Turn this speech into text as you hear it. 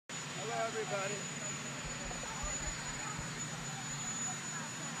everybody.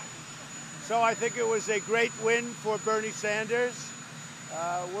 So I think it was a great win for Bernie Sanders.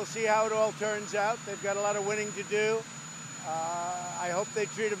 We'll see how it all turns out. They've got a lot of winning to do. I hope they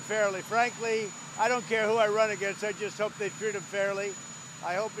treat him fairly. Frankly, I don't care who I run against. I just hope they treat him fairly.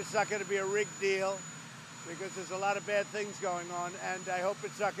 I hope it's not going to be a rigged deal because there's a lot of bad things going on, and I hope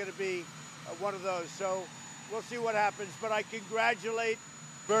it's not going to be one of those. So we'll see what happens. But I congratulate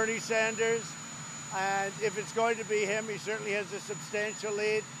Bernie Sanders, and if it's going to be him, he certainly has a substantial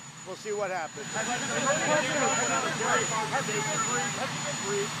lead. We'll see what happens.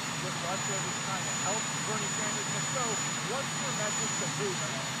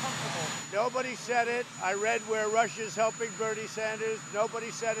 Nobody said it. I read where Russia's helping Bernie Sanders. Nobody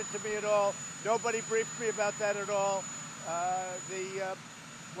said it to me at all. Nobody briefed me about that at all.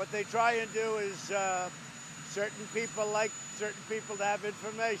 What they try and do is certain people like certain people to have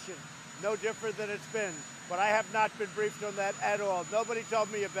information. No different than it's been. But I have not been briefed on that at all. Nobody told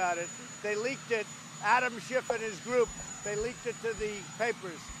me about it. They leaked it. Adam Schiff and his group, they leaked it to the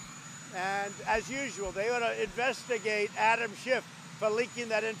papers. And as usual, they ought to investigate Adam Schiff for leaking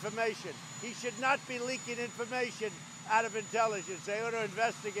that information. He should not be leaking information out of intelligence. They ought to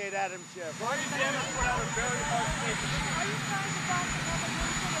investigate Adam Schiff. Why did Sanders put out a very harsh statement?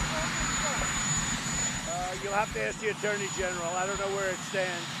 You'll have to ask the Attorney General. I don't know where it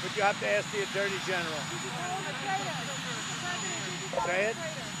stands, but you have to ask the Attorney General. Say it?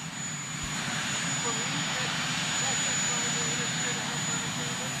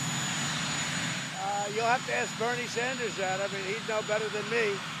 You'll have to ask Bernie Sanders that. I mean, he'd know better than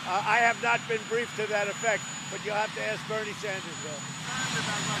me. I have not been briefed to that effect, but you'll have to ask Bernie Sanders that.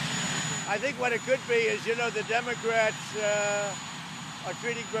 I think what it could be is, you know, the Democrats are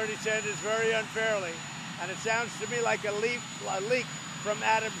treating Bernie Sanders very unfairly. And it sounds to me like a leak from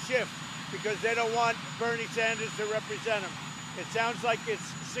Adam Schiff because they don't want Bernie Sanders to represent him. It sounds like it's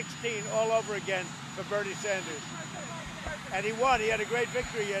 16 all over again for Bernie Sanders. And he won. He had a great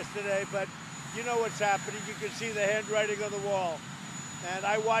victory yesterday, but you know what's happening. You can see the handwriting on the wall. And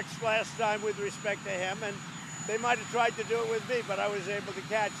I watched last time with respect to him, and they might have tried to do it with me, but I was able to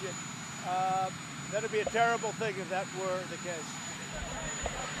catch it. That would be a terrible thing if that were the case.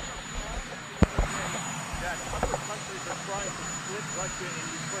 That other countries are trying to split Russia and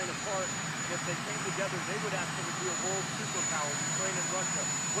Ukraine apart. If they came together, they would actually be a world superpower, Ukraine and Russia.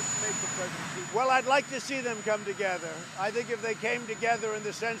 What do you make the president? Well, I'd like to see them come together. I think if they came together in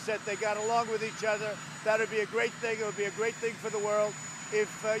the sense that they got along with each other, that would be a great thing. It would be a great thing for the world. If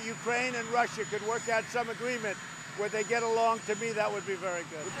Ukraine and Russia could work out some agreement where they get along, to me, that would be very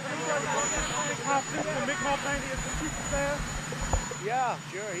good. Yeah,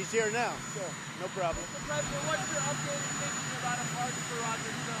 sure. He's here now. Sure. No problem. Mr. President, what's your updated thinking about a pardon for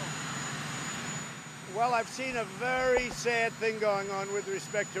Roger Stone? Well, I've seen a very sad thing going on with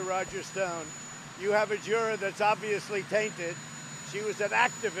respect to Roger Stone. You have a juror that's obviously tainted. She was an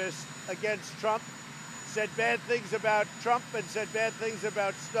activist against Trump, said bad things about Trump and said bad things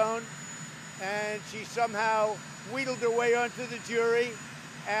about Stone, and she somehow wheedled her way onto the jury.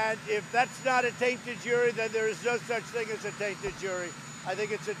 And if that's not a tainted jury, then there is no such thing as a tainted jury. I think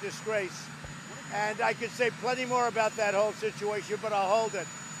it's a disgrace. And I could say plenty more about that whole situation, but I'll hold it.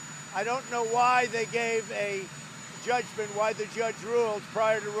 I don't know why they gave a judgment, why the judge ruled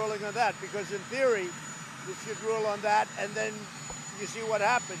prior to ruling on that, because in theory, you should rule on that and then you see what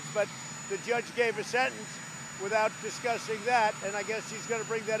happens. But the judge gave a sentence without discussing that, and I guess he's going to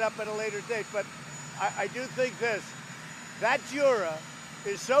bring that up at a later date. But I do think this, that juror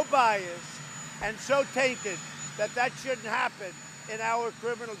is so biased and so tainted that that shouldn't happen in our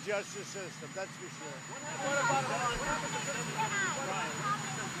criminal justice system, that's for sure.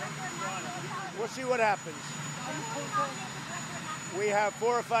 We'll see what happens. We have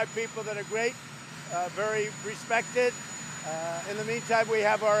 4 or 5 people that are great, very respected. In the meantime, we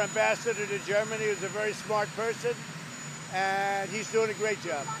have our ambassador to Germany, who's a very smart person, and he's doing a great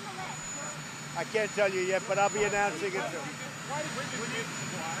job. I can't tell you yet, but I'll be announcing it soon.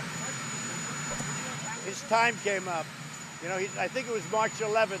 His time came up. You know, I think it was March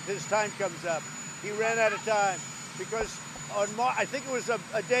 11th, his time comes up. He ran out of time because on I think it was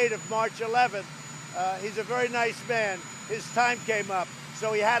a date of March 11th. He's a very nice man. His time came up,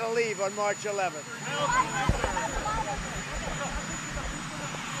 so he had to leave on March 11th.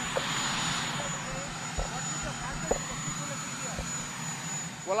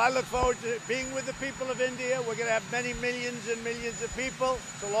 Well, I look forward to being with the people of India. We're going to have many millions and millions of people.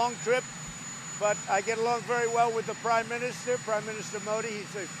 It's a long trip, but I get along very well with the Prime Minister, Prime Minister Modi.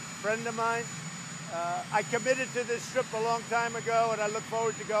 He's a friend of mine. I committed to this trip a long time ago, and I look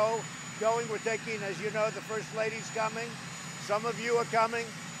forward to go. going. We're taking, as you know, the First Lady's coming. Some of you are coming.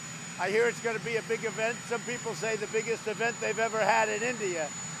 I hear it's going to be a big event. Some people say the biggest event they've ever had in India.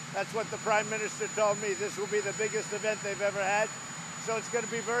 That's what the Prime Minister told me. This will be the biggest event they've ever had. So it's going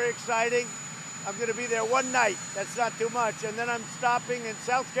to be very exciting. I'm going to be there one night. That's not too much. And then I'm stopping in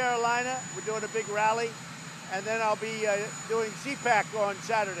South Carolina. We're doing a big rally. And then I'll be doing CPAC on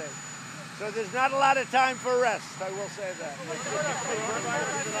Saturday. So there's not a lot of time for rest, I will say that. Will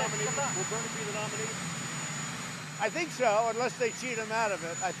Bernie be the nominee? I think so, unless they cheat him out of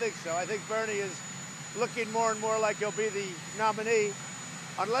it. I think so. I think Bernie is looking more and more like he'll be the nominee,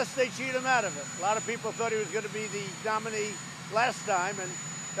 unless they cheat him out of it. A lot of people thought he was going to be the nominee last time, and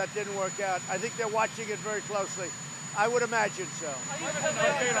that didn't work out. I think they're watching it very closely. I would imagine so.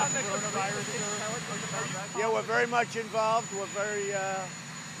 Yeah, we're very much involved. We're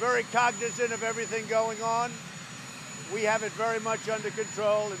very cognizant of everything going on. We have it very much under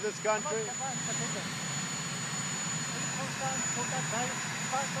control in this country.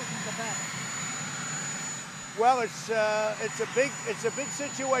 Well, it's a big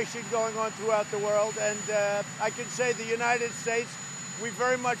situation going on throughout the world, and I can say the United States, we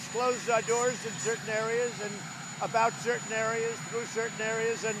very much closed our doors in certain areas and about certain areas, through certain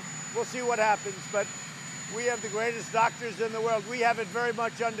areas, and we'll see what happens. But we have the greatest doctors in the world. We have it very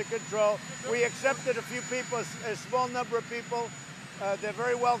much under control. We accepted a few people, a small number of people. They're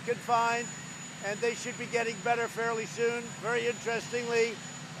very well confined, and they should be getting better fairly soon. Very interestingly,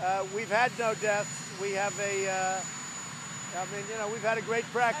 we've had no deaths. We have we've had a great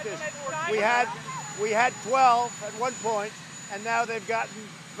practice. We had 12 at one point, and now they've gotten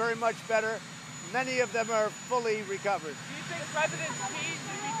very much better. Many of them are fully recovered. Do you think President Xi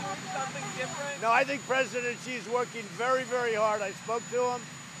should be doing something different? No, I think President Xi is working very, very hard. I spoke to him.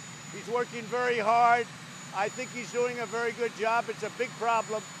 He's working very hard. I think he's doing a very good job. It's a big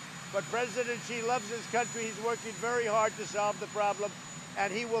problem, but President Xi loves his country. He's working very hard to solve the problem,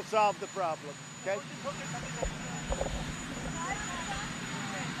 and he will solve the problem. Okay?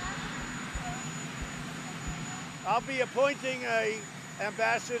 I'll be appointing an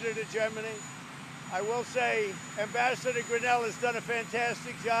ambassador to Germany. I will say Ambassador Grinnell has done a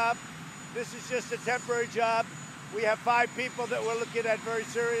fantastic job. This is just a temporary job. We have 5 people that we're looking at very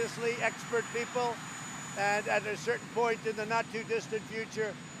seriously, expert people, and at a certain point in the not too distant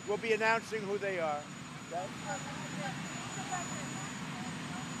future, we'll be announcing who they are. Okay?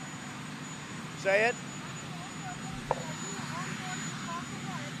 Say it?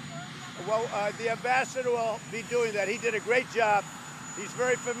 Well, the ambassador will be doing that. He did a great job. He's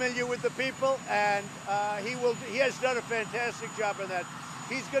very familiar with the people, and he has done a fantastic job in that.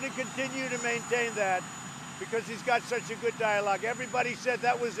 He's going to continue to maintain that because he's got such a good dialogue. Everybody said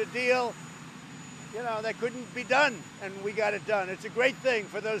that was a deal, you know, that couldn't be done, and we got it done. It's a great thing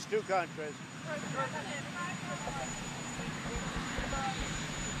for those two countries.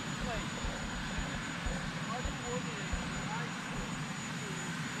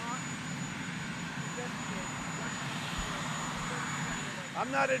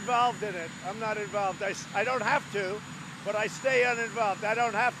 I'm not involved in it. I'm not involved. I don't have to, but I stay uninvolved. I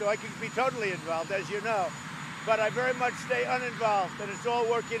don't have to. I can be totally involved, as you know. But I very much stay uninvolved, and it's all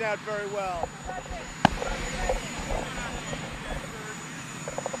working out very well.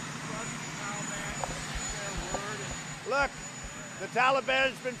 Look, the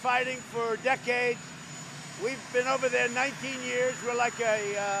Taliban's been fighting for decades. We've been over there 19 years. We're like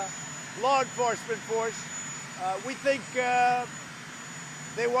a law enforcement force. We think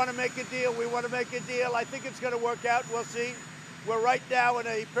they want to make a deal. We want to make a deal. I think it's going to work out. We'll see. We're right now in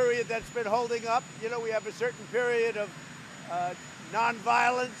a period that's been holding up. You know, we have a certain period of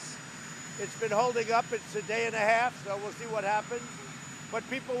nonviolence. It's been holding up. It's a day and a half, so we'll see what happens. But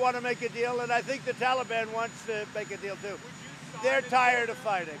people want to make a deal, and I think the Taliban wants to make a deal too. They're tired of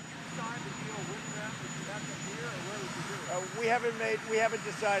fighting. We haven't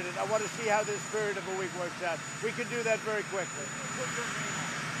decided. I want to see how this period of a week works out. We can do that very quickly.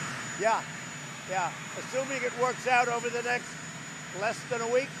 Yeah. Assuming it works out over the next less than a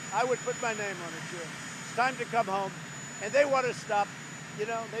week, I would put my name on it, sure. It's time to come home. And they want to stop. You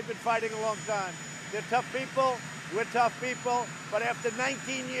know, they've been fighting a long time. They're tough people. We're tough people. But after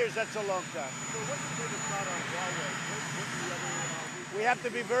 19 years, that's a long time. So what's the biggest thought on Huawei? We have to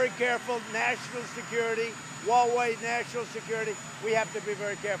be very careful. National security, Huawei, national security. We have to be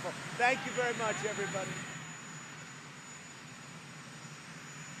very careful. Thank you very much, everybody.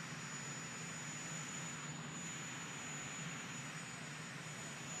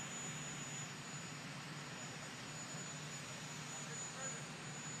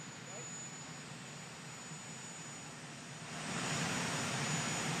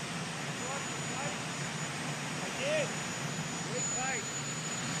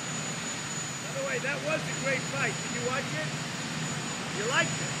 way, that was a great fight. Did you watch it? You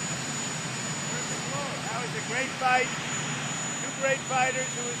liked it? That was a great fight. Two great fighters.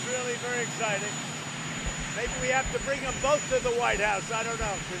 It was really very exciting. Maybe we have to bring them both to the White House. I don't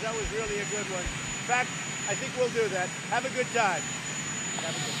know, because that was really a good one. In fact, I think we'll do that. Have a good time.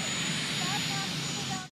 Have a good time.